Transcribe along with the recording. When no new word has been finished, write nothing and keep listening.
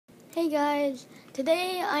Hey guys,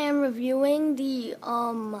 today I am reviewing the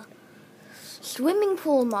swimming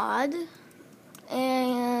pool mod,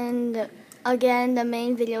 and again the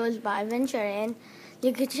main video is by Venturian.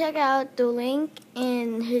 You could check out the link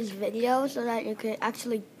in his video so that you could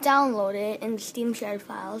actually download it in the Steam shared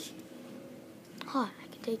files. I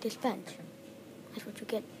can take this bench. That's what you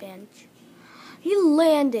get, bench. You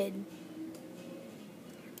landed.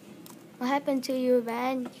 What happened to you,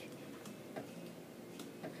 bench?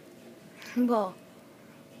 Well,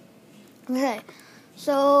 okay,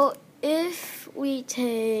 so if we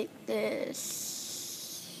take this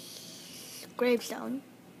gravestone,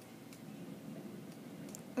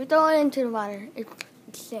 we throw it into the water, it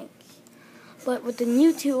sinks. But with the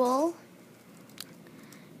new tool,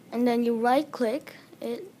 and then you right click,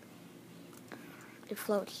 it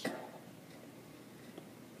floats.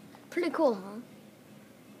 Pretty cool, huh?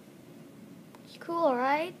 It's cool,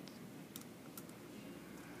 right?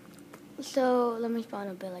 So, let me spawn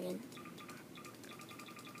a bill again.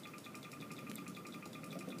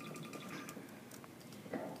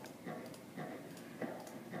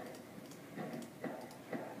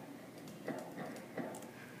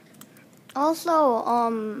 Also,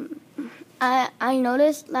 I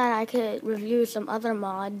noticed that I could review some other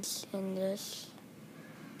mods in this.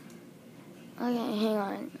 Okay, hang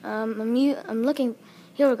on. I'm looking.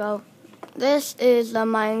 Here we go. This is the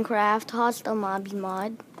Minecraft Hostile Mobs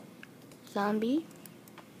mod. Zombie,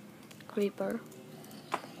 creeper,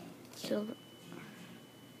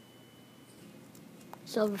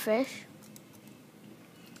 silverfish,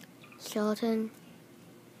 skeleton,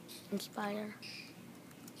 and spider.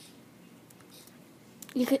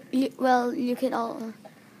 You could all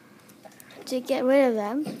to get rid of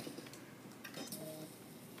them. Where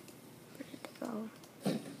did it go?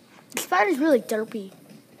 The spider's really derpy.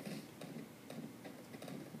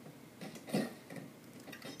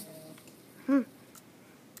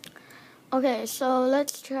 Okay, so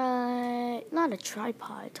let's try, not a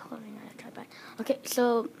tripod, totally not a tripod. Okay,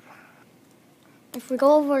 so if we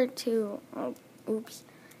go over to,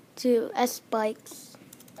 to S-Bikes,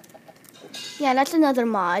 yeah, that's another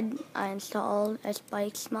mod I installed,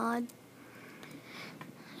 S-Bikes mod.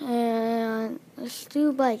 And let's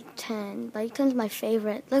do Bike 10. Bike 10's my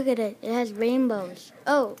favorite. Look at it, it has rainbows.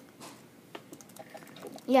 Oh,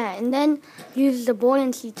 yeah, and then use the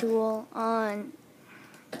buoyancy tool on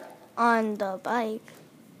the bike.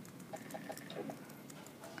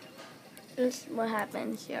 This is what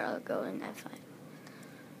happens here. I'll go in F5.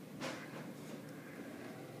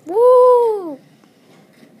 Woo!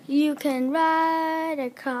 You can ride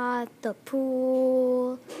across the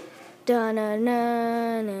pool. Da na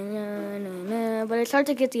na na na na na. But it's hard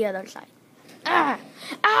to get the other side. Ah!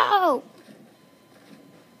 Ow!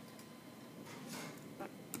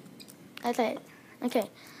 That's it. Okay.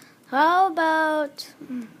 How about...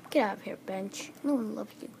 Get out of here, bench. No one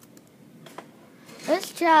loves you.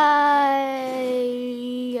 Let's try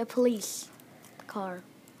a police car.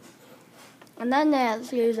 And then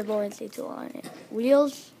let's use a buoyancy tool on it.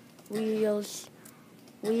 Wheels, wheels,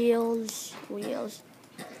 wheels, wheels.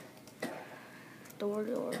 Door,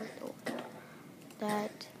 door, door.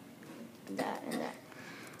 That, and that, and that.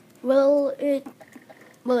 Will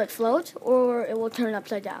it float, or it will turn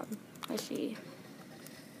upside down? Let's see.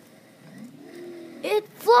 It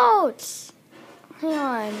floats! Hang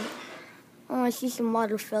on. Oh, I see some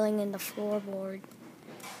water filling in the floorboard.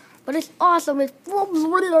 But it's awesome. It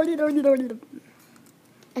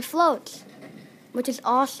floats, which is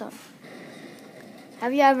awesome.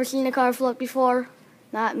 Have you ever seen a car float before?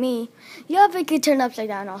 Not me. Yup, it could turn upside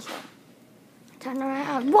down also. Turn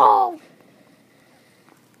around. Whoa!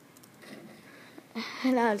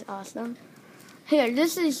 That was awesome. Here,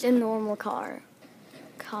 this is a normal car.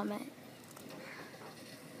 Comment.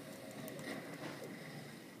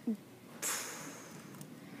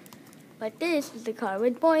 But this is the car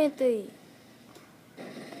with buoyancy.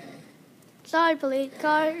 Sorry, police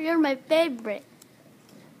car, you're my favorite.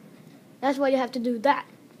 That's why you have to do that.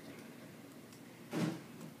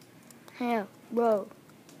 Yeah, bro.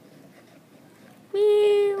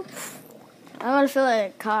 Whee! I want to feel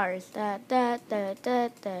like cars. That.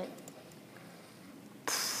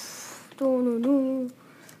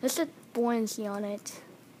 Let's set buoyancy on it.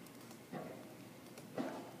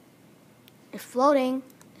 It's floating.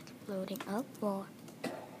 Floating up more.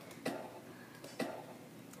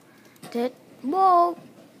 Whoa!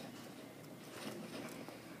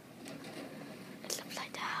 It's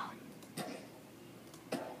upside down.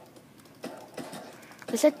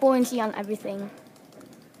 Let's set buoyancy on everything.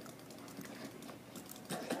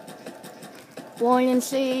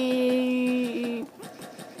 Buoyancy.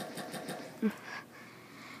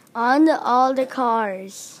 on all the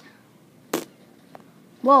cars.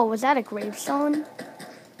 Whoa, was that a gravestone?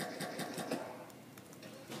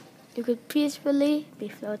 You could peacefully be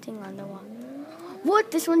floating on the water.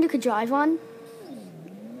 What? This one you could drive on?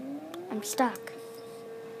 I'm stuck.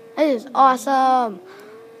 This is awesome.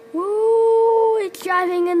 Woo! It's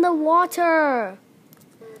driving in the water.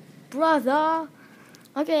 Brother.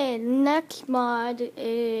 Okay, next mod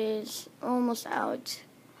is almost out.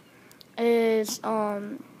 Is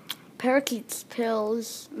Parakeet's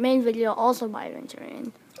Pills. Main video also by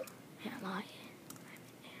Venturian. Airline.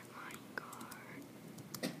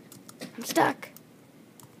 I'm stuck.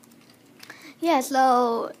 Yeah,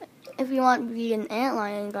 so if you want to be an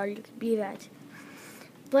antlion guard, you could be that.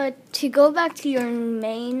 But to go back to your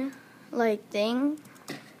main thing,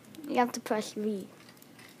 you have to press V.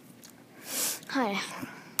 Hi.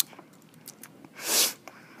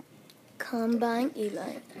 Combine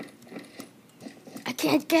Eli. I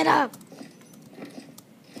can't get up.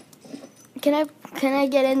 Can I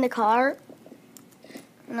get in the car?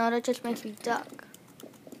 No, that just makes me duck.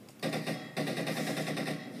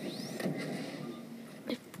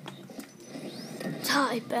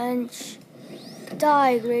 Die, bench.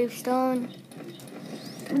 Die, gravestone.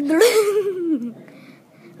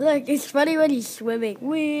 Look, it's funny when he's swimming.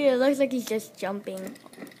 Wee, it looks like he's just jumping.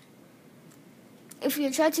 If you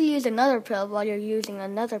try to use another pill while you're using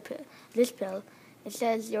another pill, this pill, it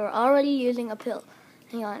says you're already using a pill.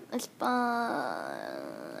 Hang on, let's find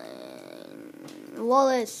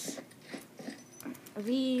Wallace.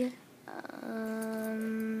 V.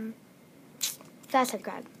 Fast head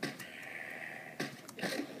grab.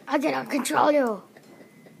 I cannot control you.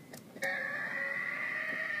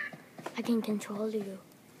 I can control you.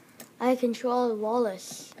 I control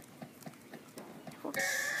Wallace.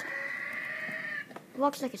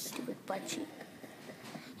 Walks like a stupid butt cheek.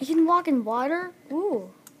 You can walk in water?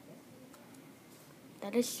 Ooh.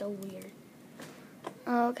 That is so weird.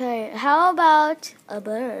 Okay, how about a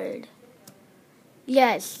bird?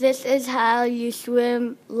 Yes, this is how you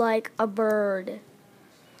swim like a bird.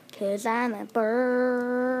 'Cause I'm a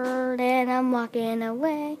bird and I'm walking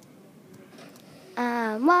away.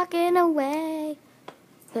 I'm walking away.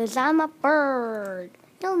 'Cause I'm a bird.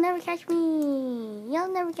 You'll never catch me.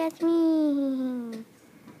 You'll never catch me.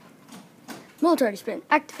 Military spin.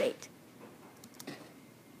 Activate.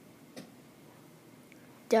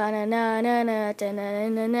 Da-na-na-na-na,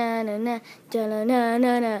 da-na-na-na-na-na,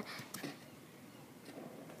 da-na-na-na-na.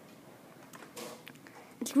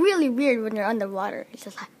 It's really weird when you're underwater. It's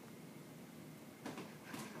just like,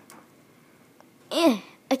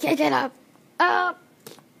 I can't get up.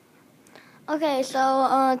 Okay,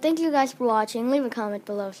 so thank you guys for watching. Leave a comment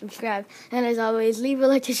below, subscribe, and as always, leave a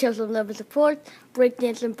like to show some love and support.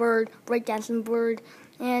 Breakdancing bird, breakdancing bird,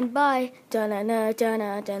 and bye. Da-na-na,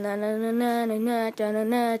 da-na, da-na-na-na-na-na,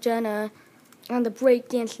 da-na-na, da-na. I'm the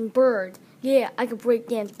breakdancing bird. Yeah, I can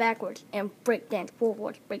breakdance backwards and breakdance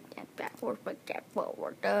forwards, breakdance backwards, breakdance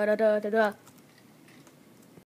forward, da-da-da-da-da.